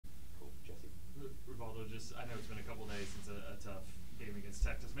just, I know it's been a couple days since a tough game against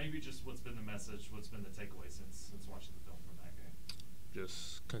Texas. Maybe just what's been the message, what's been the takeaway since watching the film from that game?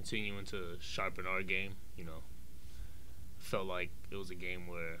 Just continuing to sharpen our game. Felt like it was a game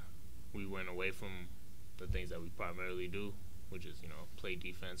where we went away from the things that we primarily do, which is, play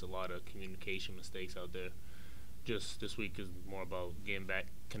defense, a lot of communication mistakes out there. Just this week is more about getting back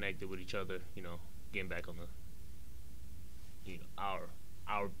connected with each other, getting back on the,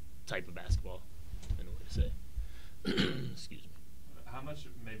 our type of basketball, in a way to say. Excuse me. How much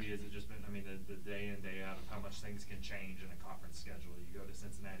maybe has it just been, the day in, day out of how much things can change in a conference schedule? You go to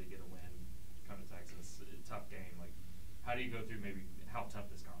Cincinnati, get a win, come to Texas, a tough game. Like, how do you go through maybe how tough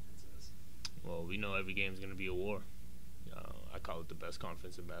this conference is? Well, we know every game is going to be a war. I call it the best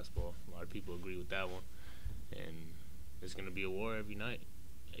conference in basketball. A lot of people agree with that one. And it's going to be a war every night.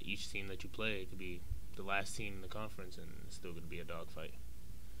 Each team that you play, it could be the last team in the conference, and it's still going to be a dogfight.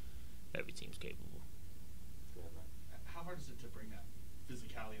 Every team's capable. How hard is it to bring that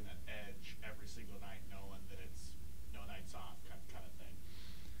physicality and that edge every single night, knowing that it's no nights off kind of thing?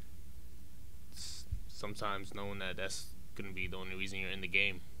 Sometimes knowing that that's going to be the only reason you're in the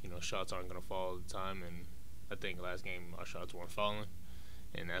game. Shots aren't going to fall all the time, and I think last game our shots weren't falling,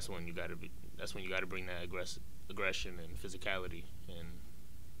 and that's when you got to bring that aggression and physicality, and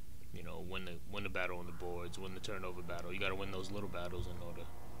win the battle on the boards, win the turnover battle. You got to win those little battles in order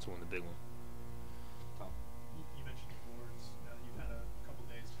to win the big one. You mentioned the boards. You've had a couple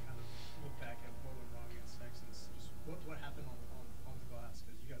days to kind of look back at what went wrong against Texas. Just what happened on the glass?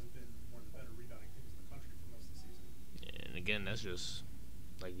 Because you guys have been one of the better rebounding teams in the country for most of the season. And again, that's just,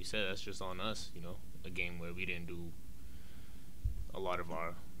 like we said, that's just on us. A game where we didn't do a lot of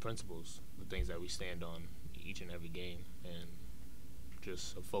our principles, the things that we stand on each and every game, and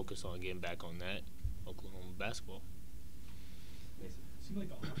just a focus on getting back on that Oklahoma basketball. It seemed like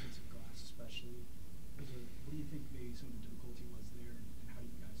the offensive glass especially. What do you think maybe some of the difficulty was there, and how do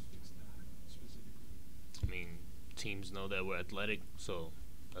you guys fix that specifically? Teams know that we're athletic, so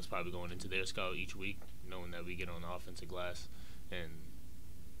that's probably going into their scout each week, knowing that we get on the offensive glass, and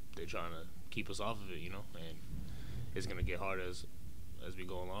they're trying to keep us off of it, and it's going to get harder as we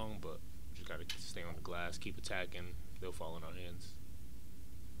go along, but we just got to stay on the glass, keep attacking, they'll fall in our hands.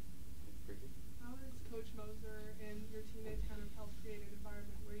 How has Coach Moser and your teammates kind of helped create an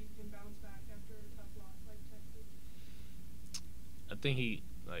environment where you can bounce back after a tough loss like Texas? I think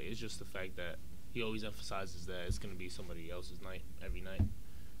it's just the fact that he always emphasizes that it's going to be somebody else's night every night,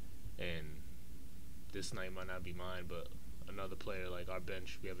 and this night might not be mine, but another player, like our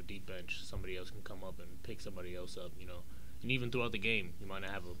bench, we have a deep bench, somebody else can come up and pick somebody else up, and even throughout the game, you might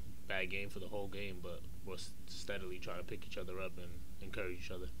not have a bad game for the whole game, but we'll steadily try to pick each other up and encourage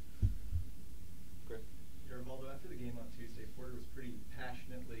each other. Great. Rivaldo, after the game on Tuesday, Porter was pretty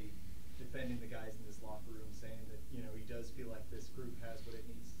passionately defending the guys in this locker room, saying that he does feel like this group has what it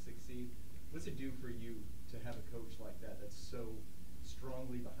needs to succeed. What's it do for you to have a coach like that that's so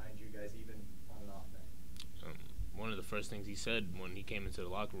strongly behind you guys, even on an off night? One of the first things he said when he came into the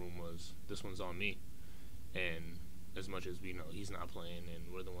locker room was, "This one's on me." And as much as we know he's not playing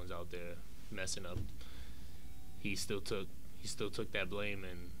and we're the ones out there messing up, he still took that blame,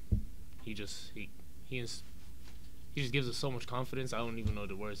 and he just gives us so much confidence. I don't even know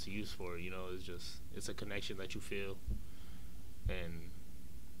the words to use for it. It's a connection that you feel, and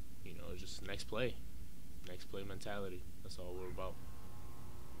it's just next play mentality. That's all we're about.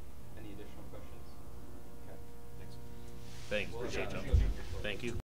 Any additional questions? Okay, thanks. Thanks, appreciate y'all. Thank you.